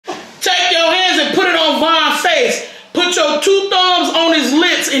put your 2 thumbs on his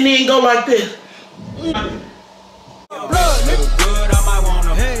lips and then go like this. When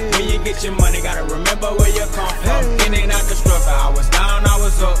you get your money, gotta remember where you come from. In and out the struggle, I was down, I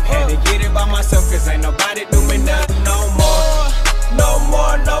was up. Had to get it by myself, cause ain't nobody doing nothing no more. No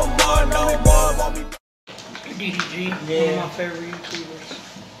more, no more, no more. Won't be DDG, one of my favorite YouTubers.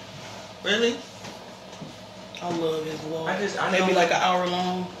 Really? I love his vlog. I Maybe like an hour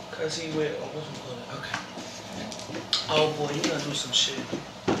long. Cause he went, okay. Oh boy, he gonna do some shit.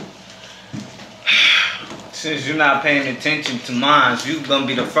 Since you're not paying attention to mine, you gonna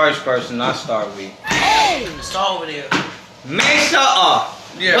be the first person I start with. Hey! It's over there. Make sure,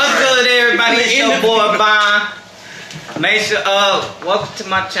 yeah, what's good everybody, it's your boy Vaughn. Make sure, welcome to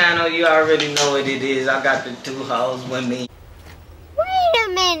my channel, you already know what it is. I got the 2 hoes with me. Wait a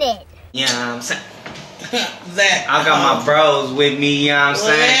minute. You know what I'm saying? Zach. I got my bros with me, you know what I'm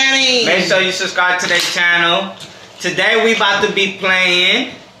saying? Make sure you subscribe to their channel. Today we about to be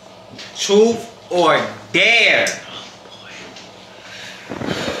playing Truth or Dare.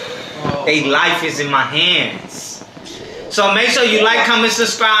 They life is in my hands. So make sure you like, comment,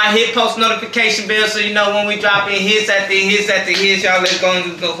 subscribe, hit post notification bell so you know when we drop in hits after hits after hits. Y'all let's go.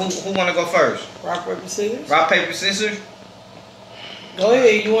 Who wanna go first? Rock, paper, scissors. Rock, paper, scissors. Go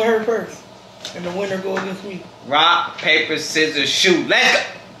ahead, you want her first. And the winner go against me. Rock, paper, scissors, shoot. Let's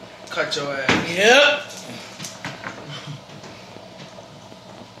go. Cut your ass. Yep.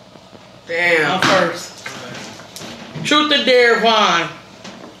 Damn. I'm first. Truth or Dare, Vaughn.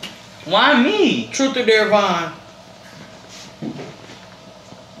 Why me? Truth or Dare, Vaughn.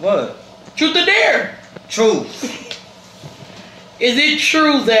 What? Truth or Dare. Truth. Is it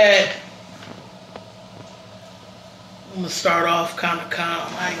true that I'm gonna start off kind of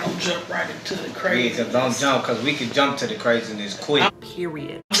calm? I ain't gonna jump right into the crazy. Yeah, don't jump, cause we can jump to the craziness quick.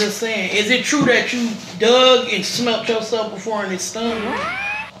 Period. I'm just saying, is it true that you dug and smelt yourself before and it stung you?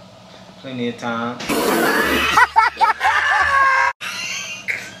 Plenty of time.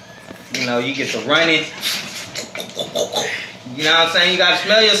 You know, you get to running. You know what I'm saying? You gotta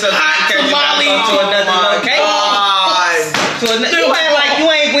smell yourself. You gotta go to another location. You act like you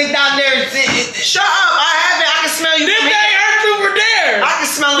ain't went down there. Shut up! I haven't. I can smell you. This ain't her Truth or Dare. I can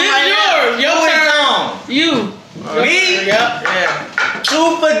smell it right now. Your turn. You. Me? Yep. Yeah.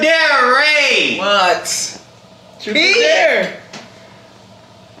 Truth or Dare, Rae. What? Truth or Dare.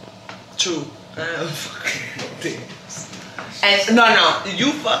 True. And no,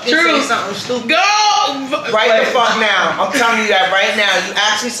 you fucking say something stupid. Go Right the fuck now. I'm telling you that right now. You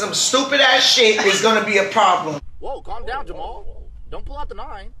ask me some stupid ass shit, it's gonna be a problem. Whoa, calm down, Jamal. Don't pull out the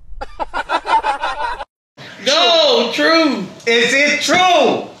 9. Go, true. Is it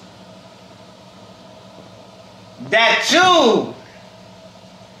true that you,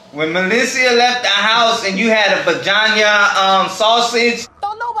 when Melissa left the house and you had a vagina sausage,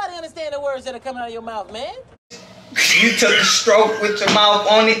 Don't nobody understand the words that are coming out of your mouth, man. you took a stroke with your mouth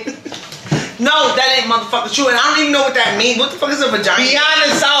on it? No, that ain't motherfucking true, and I don't even know what that means. What the fuck is a vagina? Beyond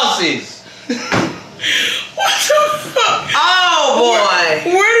the sausage. What the fuck? Oh boy.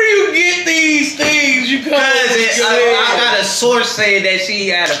 Where do you get these things? You come I got a source saying that she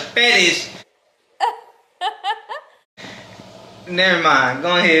had a fetish. Never mind.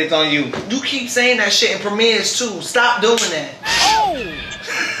 Go ahead. It's on you. You keep saying that shit in premieres too. Stop doing that. Oh!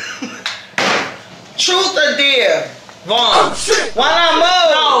 Truth or Dare? Vaughn. Why not Moe?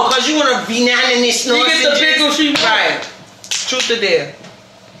 No, because you want to be nanning this You get the pickle she right. Truth or Dare?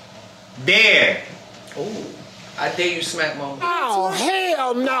 Dare. Ooh. I dare you smack Moe. Oh,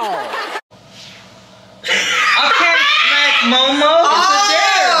 hell no! I can't smack Momo. It's a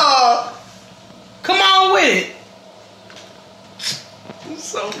dare. Come on with it.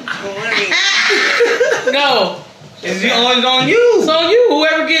 So corny. Go. It's always on you. It's on you.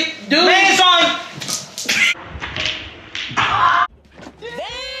 Whoever get do Man, it. it's on.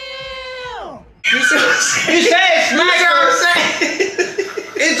 Damn! You said smack her.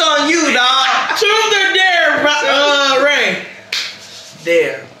 It's on you, dog. Truth or Dare, Rae?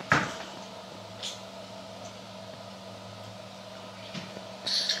 Dare.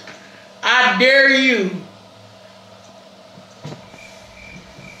 I dare you.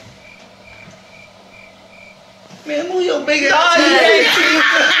 Man, move your big ass.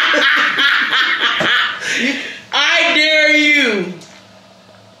 I dare you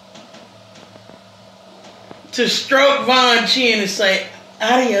to stroke Von Chin and say,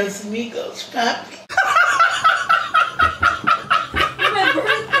 adios, amigos, papi.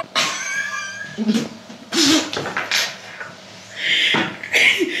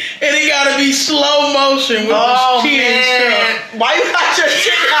 And it gotta be slow motion with the chin stroke. Why you got your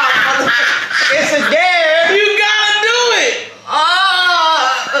chin out? It's a dare. You gotta do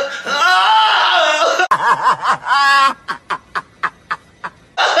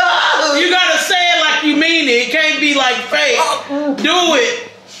do it.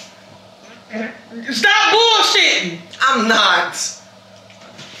 Stop bullshitting. I'm not. I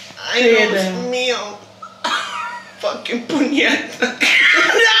Say it know now. it's meal. Fucking puñeta. No,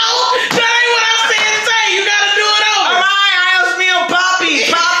 that ain't what I said. Say you gotta do it over. Alright, I was meal Poppy.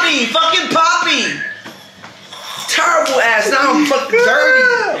 Fucking Poppy. Terrible ass. Now I'm fucking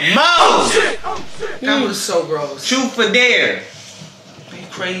dirty. Mo! That was so gross. Truth or dare? You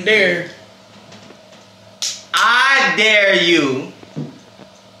crazy. There. I dare you.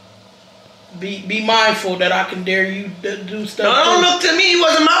 Be mindful that I can dare you to do stuff. No, don't too. look to me. You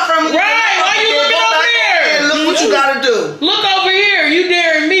wasn't my friend. Right, why you looking over there? And look what you gotta do. Look over here. You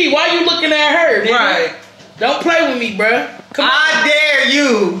daring me. Why you looking at her? Nigga? Right. Don't play with me, bruh. Come on. I dare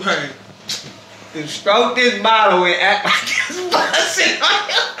you Right. to stroke this bottle and act like it's busting on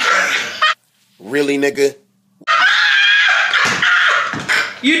you. Really, nigga?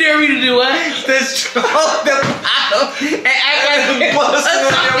 You dare me to do what? To stroke the bottle and act like it's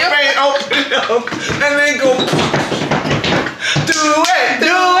busting on your face. Open it up and then go. Do it.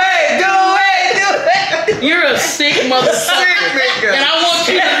 You're a sick motherfucker. Sick nigga. And I want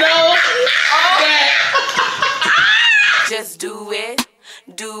you to know that Just do it.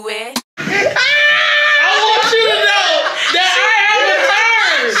 Do it. I want you to know that I have a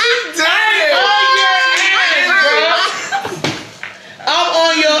turn. I'm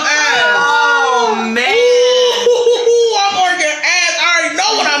on your ass. Oh, man. Ooh, I'm on your ass. I already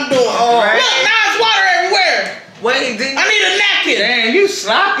know what I'm doing. Right. Look, now it's water everywhere. Wait, didn't I need a napkin. Damn, you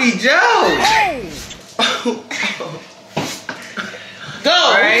sloppy Joe. Go.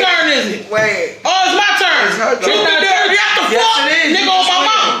 Right. Whose turn is it? Wait. Oh, it's my turn. It's her turn. Truth or dare? You have to Yes, fuck. it is. Nigga on my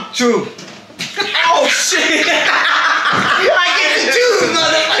mama. True. Oh, shit. I get to choose,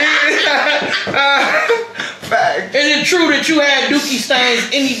 motherfucker. Fact. Is it true that you had dookie stains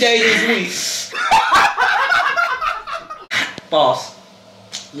any day this week? False.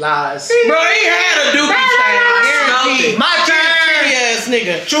 Lies. Bro, he had a dookie stain. Guaranteed. My turn. Shitty ass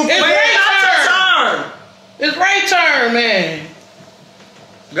nigga. Truth It's or Rae dare? turn. It's Rae turn, man.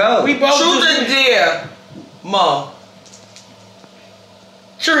 Go. We both Truth just- or dare, Mo.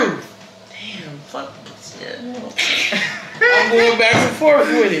 Truth. Damn, fuck this shit. I'm going back and forth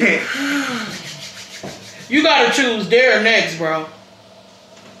with it. You gotta choose dare next, bro.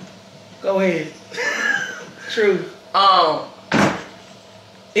 Go ahead. Truth.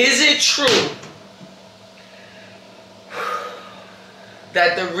 Is it true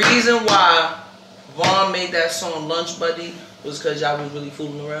that the reason why Vaughn made that song Lunch Buddy was because y'all was really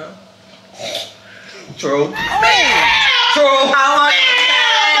fooling around? True. Man! True. I want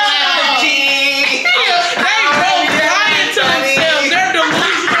They both lying to themselves. They're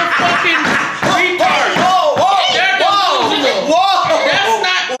delusional fucking retards. They're delusional. That's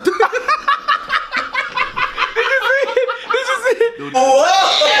not.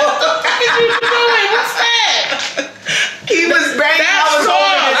 What's that? He was banging. I That's was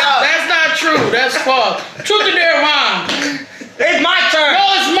holding it false. up. That's not true. That's false. Truth or dare, mom? It's my turn. No,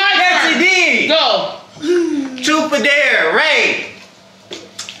 it's my Yes, turn. it did. Go. Truth or dare, Rae.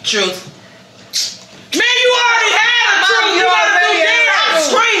 Truth. Man, you already had a truth. You gotta do dare. I'm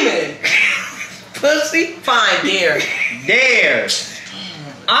screaming. Pussy. Fine, dare. Dare.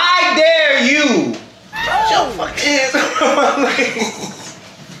 I dare you. Your fucking hands on my legs.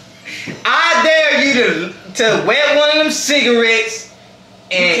 I dare you to wet one of them cigarettes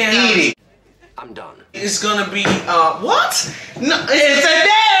and can't eat have it. I'm done. It's gonna be what? No, It's a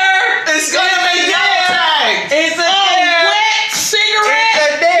dare. it's gonna be dare. It's a A dare. wet cigarette. It's a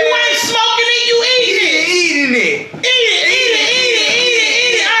dare. You ain't smoking it. You eating it. Eating it.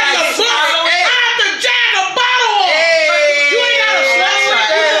 Eat it. I have to jag a bottle on. You ain't gotta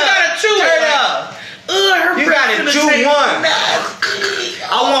smoke it. You just gotta chew it. Turn up. You gotta chew one.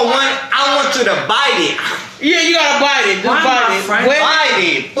 I want you to bite it. Yeah, you gotta bite it. Just Why am bite I it. friend- Wet- Bite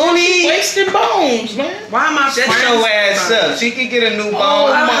it. Booty. Wasting bones, man. Why am I Shut friends? your ass up. She can get a new Oh,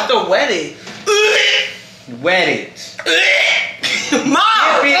 bone. I have to wet it. Wet it.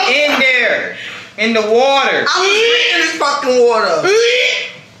 Mom, Dip it in there. In the water. I was drinking this fucking water.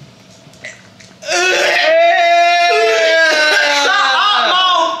 Shut up,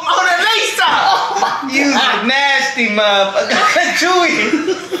 Mom. On the next time. You nasty motherfucker. Chew it.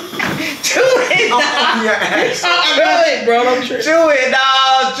 Chew it. On dog. your ass. I'm good, bro. I'm sure. Chew it,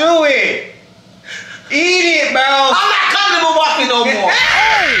 dog. Chew it. Eat it, bro. I'm not coming to Milwaukee no more.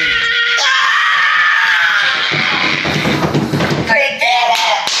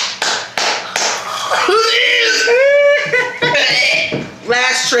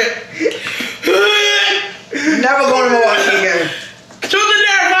 Last trip. Never going to Milwaukee again. Truth or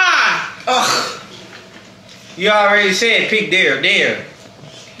dare, mine. Ugh. You already said pick dare.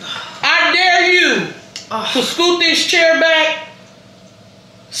 I dare you to scoot this chair back,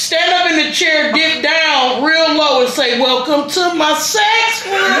 stand up in the chair, dip down real low and say, welcome to my sex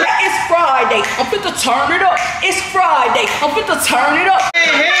room. It's Friday. I'm fit to turn it up. It's Friday. I'm fit to turn it up.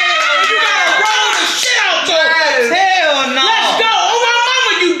 You gotta roll the shit out your Hell no. Let's go. Oh, my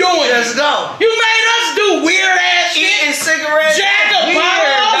mama, you doing it. Let's go. You made us do weird ass shit. Eating cigarettes. Jag a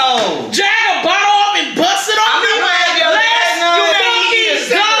bottle off and bust it off.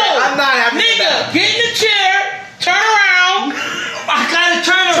 I'm not happy with Nigga, that. get in the chair, turn around. I gotta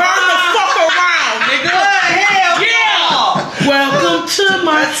turn Turn the fuck around, nigga. Hell Yeah. Welcome to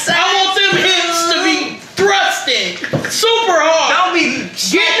my. I want them hips to be thrusting super hard. Don't be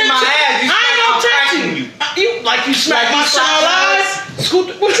Get in my the chair. ass. I ain't gonna touch you. You like you smack my shit eyes. Scoot.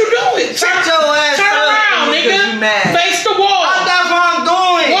 What you doing? Shut your ass Turn up. around, because nigga. you mad. Face the wall. That's what I'm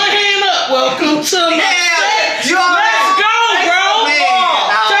doing. One hand up. Welcome to my. Yeah, Let's go, bro.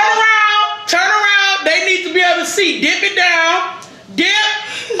 Man, Turn around. They need to be able to see. Dip it down. Dip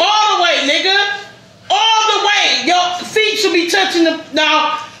all the way, nigga. All the way. Your feet should be touching the.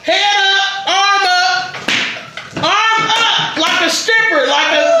 Now, head up, arm up, like a stripper,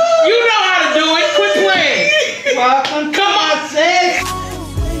 like a. You know how to do it. Quit playing. Welcome. Come on, sis.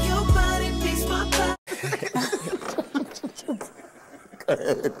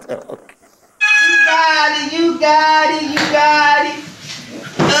 You got it.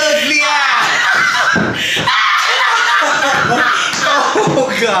 Ugly eye. Oh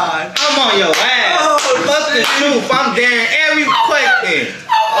God. I'm on your ass. Fuck the truth. I'm daring every question.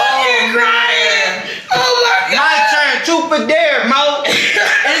 I'm crying. Oh my God. My turn. Truth or dare, Mo.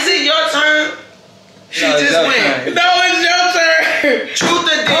 Is it your turn? She No, it's just your went. turn. No, it's your turn. Truth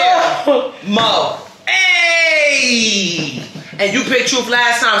or dare? Oh. Mo. Hey. And you picked truth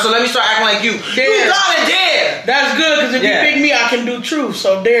last time, so let me start acting like you. Dare. You gotta dare. That's good, because if Yeah. you pick me, I can do truth,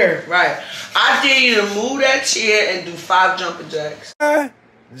 so dare. Right. I dare you to move that chair and do 5 jumping jacks. I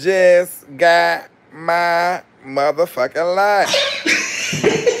just got my motherfucking life.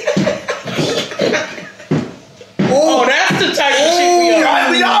 Oh, that's the type of shit we are.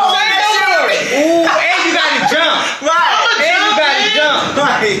 We all like that shit. Ooh, and you gotta jump. Right. And you gotta jump.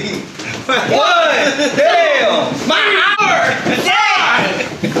 Right. What? Damn. My hour. Damn.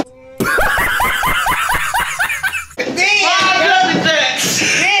 5 jumping jacks.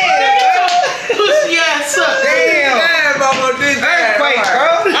 Pussy ass up. Damn. Yeah, Mama did that. Earthquake,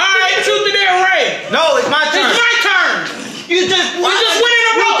 bro. All right, truth or dare, Ray. No, it's my turn. It's my turn. You just went in a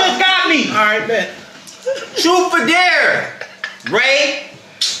row. You just got me. All right, bet. Truth or dare, Ray.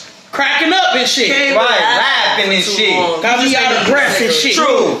 Cracking up and shit. Can't Right, laugh laughing and too shit. long. Got You me just out made of me breath and sick. shit.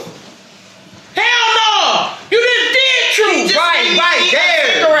 Truth. Hell no. You just did truth. just Right, made me right, eat a there,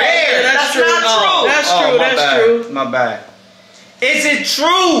 cigarette. there. That's true. not true. That's Oh, true. my That's bad. true. My bad. Is it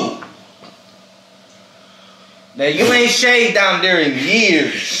true that you ain't shaved down there in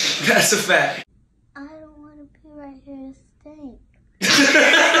years? That's a fact. I don't want to be right here and stink.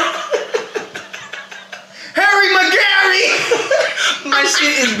 Harry McGarry. My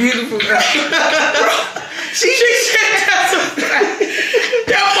shit is beautiful, girl. She said that's a fact.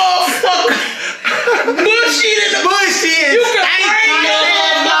 That motherfucker. Bushy in the Bushy is You can bring your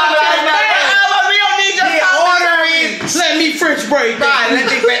We don't need your ordering. Let me French break. Right, let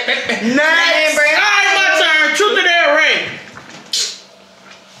me Next. Alright, my turn. Truth or dare, Ray.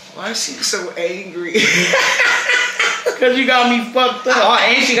 Why is she so angry? Because you got me fucked up. Oh,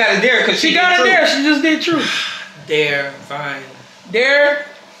 and she got a dare because She got a dare. She just did truth. Dare, fine. Dare.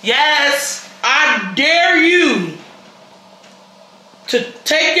 Yes. I dare you to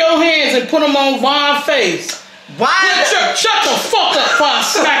take your hands and put them on Von's face. Why? Shut the fuck up before I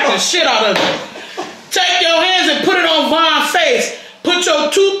smack the shit out of you. Take your hands and put it on Von's face. Put your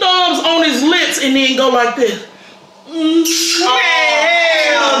 2 thumbs on his lips and then go like this. Hell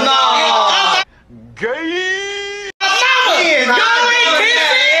no. Mama, Yeah, y'all ain't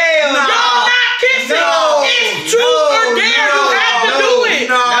kissing. Y'all not kissing. It's truth or dare. You have to do it.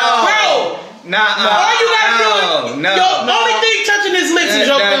 Bro. All you gotta do is your only thing touching his lips is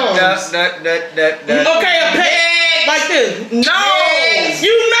your thumbs. Okay, a pet like this. No,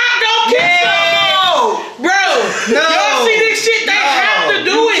 you not gonna kiss him, bro. Y'all see this shit? They have to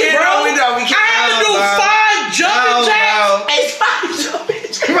do it, bro. I have to do 5 jumping jacks. It's 5 jumping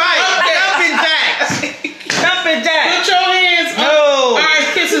jacks. Right, jumping jacks. Jumping jacks. Put your hands up. All right,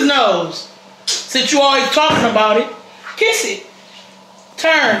 kiss his nose. Since you always talking about it, kiss it.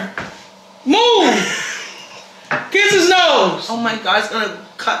 Turn. Move. Kiss his nose. Oh my God, it's gonna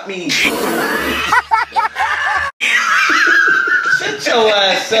cut me. Shut your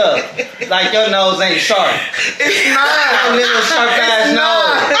ass up. Like your nose ain't sharp. It's not. Little sharp ass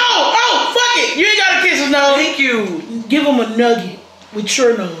nose. Oh, fuck it. You ain't gotta kiss his nose. Thank you. Give him a nugget with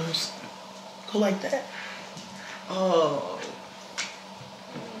your nose. Go like that. Oh.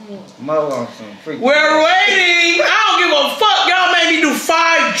 Mo on some freak. We're waiting. I don't give a fuck. Y'all made me do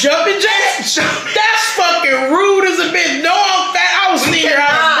 5 jumping jacks. That's fucking rude as a bitch. No, I'm fat. I was sitting here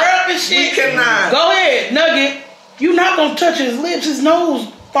out of breath and shit. We cannot. Go ahead, nugget. You not gonna touch his lips. His nose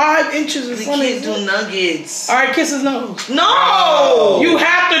 5 inches in front of his do nuggets. All right, kiss his nose. No. You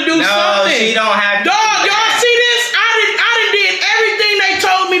have to do something. No, she don't have to. Dog, y'all see this? I did everything they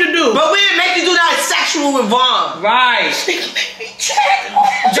told me to do. But we didn't make you do that sexual with Vaughn. Right. Nigga made me check.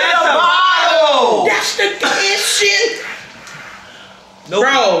 That's a bottle. That's the dead shit. Nope.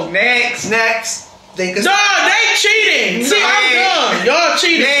 Bro. Next. Think of Dog, they cheating. See, I'm done. Y'all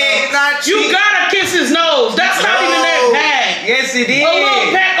cheating. You gotta kiss his nose. That's not even that bad. Yes, it is. A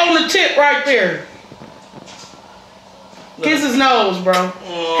little pack on the tip right there. Kiss his nose, bro.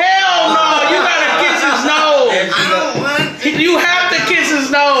 Hell no, you gotta kiss his nose. I don't want to. You have to kiss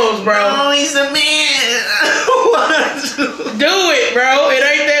his nose, bro. Oh, he's a man. Do it, bro. It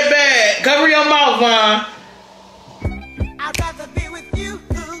ain't that bad. Cover your mouth, Vaughn. I'd rather be with you.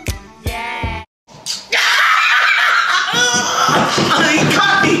 Yeah. He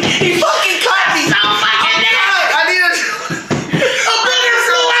caught me. He fucking caught me. Oh my goodness. I need a booger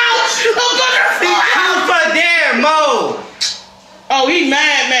flew out. A booger flew out. Truth or dare, Mo. Oh, he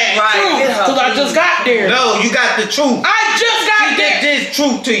mad. Right. True. Because I just got there. No, you got the truth. I just got there. This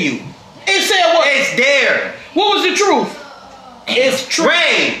truth to you. It said what? It's dare. What was the truth? It's true.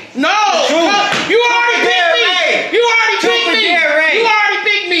 Rae. No. Truth. You already Truth or picked me. dare, Rae. You already Truth picked or me. dare, Rae. You already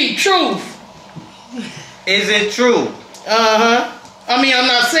picked me. Truth. Is it true? I mean, I'm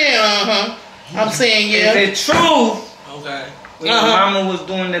not saying I'm saying yeah. Is it true? Okay. When your mama was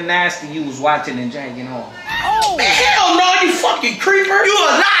doing the nasty, you was watching and dragging on. Oh, hell no, you fucking creeper. You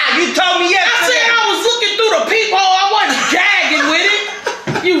a lie. You told me I yesterday. said I was looking through the peephole. I wasn't jagging with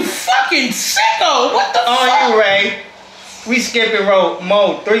it. You fucking sicko. What the fuck? Oh, you Rae. We skipping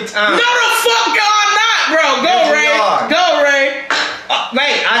Mo 3 times. No, the fuck y'all not, bro. Go, Yes, we Rae. are. Go, Rae.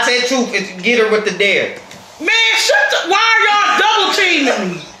 Rae, I said truth. It's get her with the dare. Man, shut the. Why are y'all double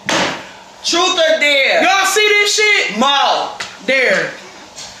teaming me? Truth or dare? Y'all see this shit? Mo. Dare.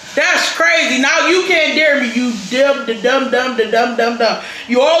 That's crazy. Now you can't dare me, you dumb.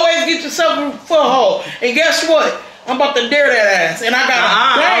 You always get yourself a foothold. And guess what? I'm about to dare that ass. And I got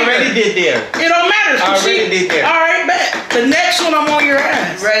I already did dare. It don't matter. I already did dare. Alright, bet. The next one I'm on your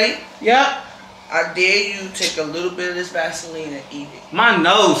ass. Ready? Yep. I dare you take a little bit of this Vaseline and eat it. My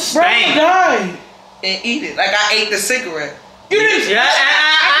nose Bro, stank. die. And eat it. Like I ate the cigarette. You didn't. Yeah,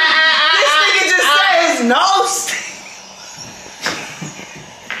 This nigga just said his nose.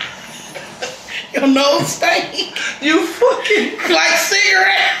 Your nose stank. You fucking Like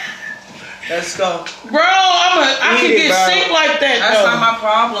cigarette. Let's go. Bro, I can get sick like that. That's though. not my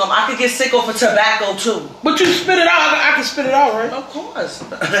problem. I could get sick off of tobacco too. But you spit it out. I can spit it out, right? Of course.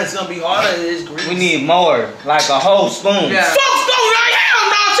 That's gonna be harder. It is grease. We need more, like a whole spoon. Yeah. Folks don't like hell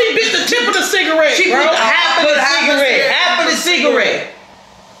no. She bit the tip of the cigarette, She bro. put Half of the cigarette. Half of the cigarette.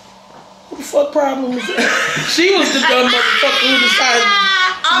 What the fuck problem is that? She was the dumb motherfucker who decided.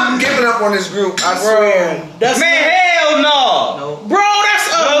 I'm giving up on this group. I swear. That's Man, hell no. bro, that's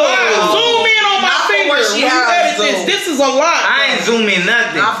a lot. Zoom in on my Not for finger. what she When you had edit us this, do. this is a lot. I ain't zooming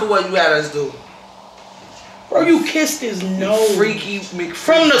nothing. Not for what you had us do. Bro, you kissed his nose. Freaky McFreaky.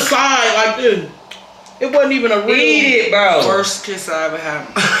 From the side, like this. It wasn't even a real. Eat it, bro. Worst kiss I ever had.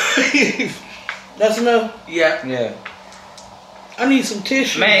 That's enough. Yeah. Yeah. I need some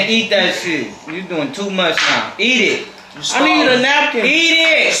tissue. Man, eat that shit. You doing too much now. Eat it. I need a napkin. Eat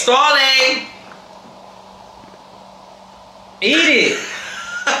it. Stalling. Eat it.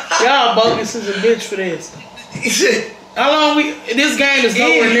 Y'all bogus as a bitch for this. How long this game is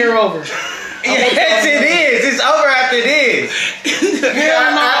nowhere near over. Yes, it is. It's over after this.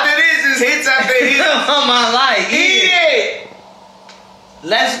 After this, it's hits after hits. On my life. Eat it.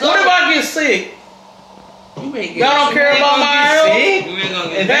 Let's go. What if I get sick? You ain't Y'all don't care about my health? Sick? You ain't gonna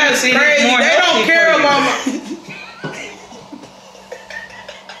get That's See, crazy. it's more They don't healthy care for you. about my.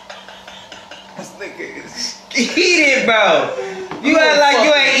 This nigga is. Eat it, bro. You act like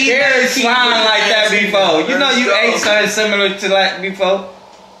you ain't eaten Guaranteed slime like that before. You know you ate something similar to that before.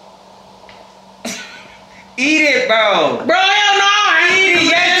 Eat it, bro. Bro, hell no. I ain't Eat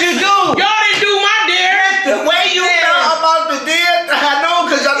it. Yes, you do. Y'all didn't do my dare. The way you thought about the deal, I know,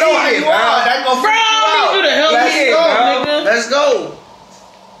 because I know how you are. That gonna Bro, freak you I out. need you to help Let's me, go, nigga. Let's go.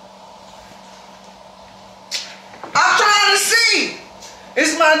 I'm trying to see.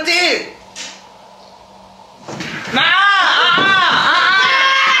 It's my dick.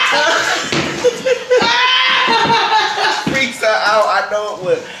 Freaks her out. I know it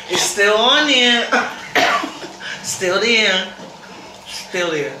would. It's still on there. Still there.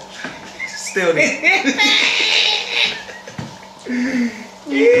 Still there. Still there.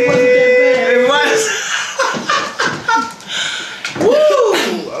 It was.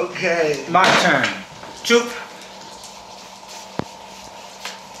 Woo! Okay. My turn. Choop.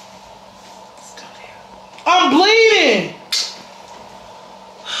 I'm bleeding.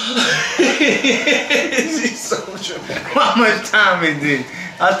 She's so dramatic. How much time is this?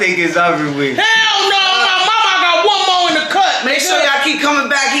 I think it's over with. Hell no, my mama got one more in the cut. Make sure y'all keep coming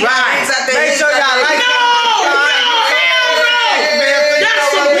back. He got Right. hands out there. Make sure y'all like. No, hell no. That's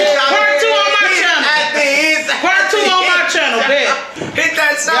some part 2 on my channel. Part 2 on my channel, bet. Hit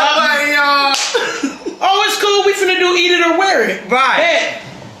that stop button, y'all. Oh, it's cool. We finna do eat it or wear it. Right. Bet.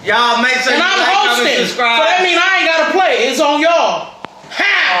 Y'all make sure And you I'm like, comment, hosting, so subscribe. that means I ain't gotta play. It's on y'all.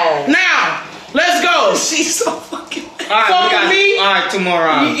 Ha! Now, let's go. She's so fucking. Fuck me. Alright, 2 more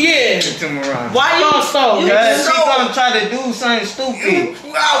rounds. Yeah. 2 more rounds. Why you so? Because she gonna try to do something stupid.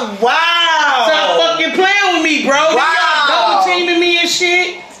 Oh, wow. Stop fucking playing with me, bro. Wow. Y'all double teaming me and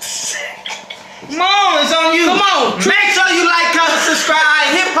shit. Come on, it's on you. Come on. Make sure you like, comment,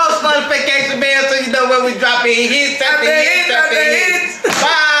 subscribe, hit post notification bell so you know when we drop in hits after hits after hits.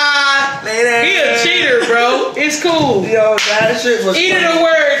 Bye. Later. He a cheater, bro. It's cool. Yo, that shit was. Eat it or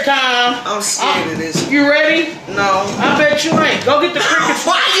word time. I'm scared of this. You ready? No. I bet you ain't. Go get the crickets.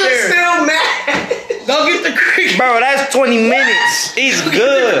 Why you upstairs. still mad? Go get the crickets. Bro, that's 20 minutes. It's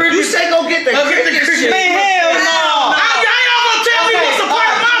good. You say go get the Go get the cricket cricket. shit. Man, hell no. How y'all gonna tell me what's the part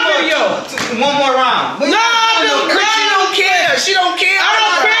of my video? One more round. No, She don't care. She don't care. I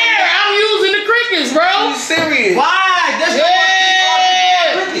don't care. I'm using the crickets, bro. You serious? Why? That's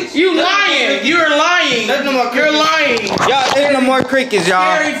You lying. You're lying. There's no more crickets. You're lying. Y'all, there's no more crickets,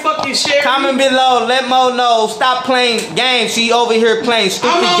 y'all. Very fucking share. Comment below. Let Mo know. Stop playing games. She over here playing I'm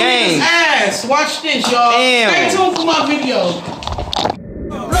stupid on games. his ass. Watch this, y'all. Damn. Stay tuned for my video.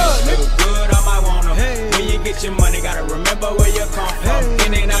 Look good, I might want 'em. When you get your money, gotta remember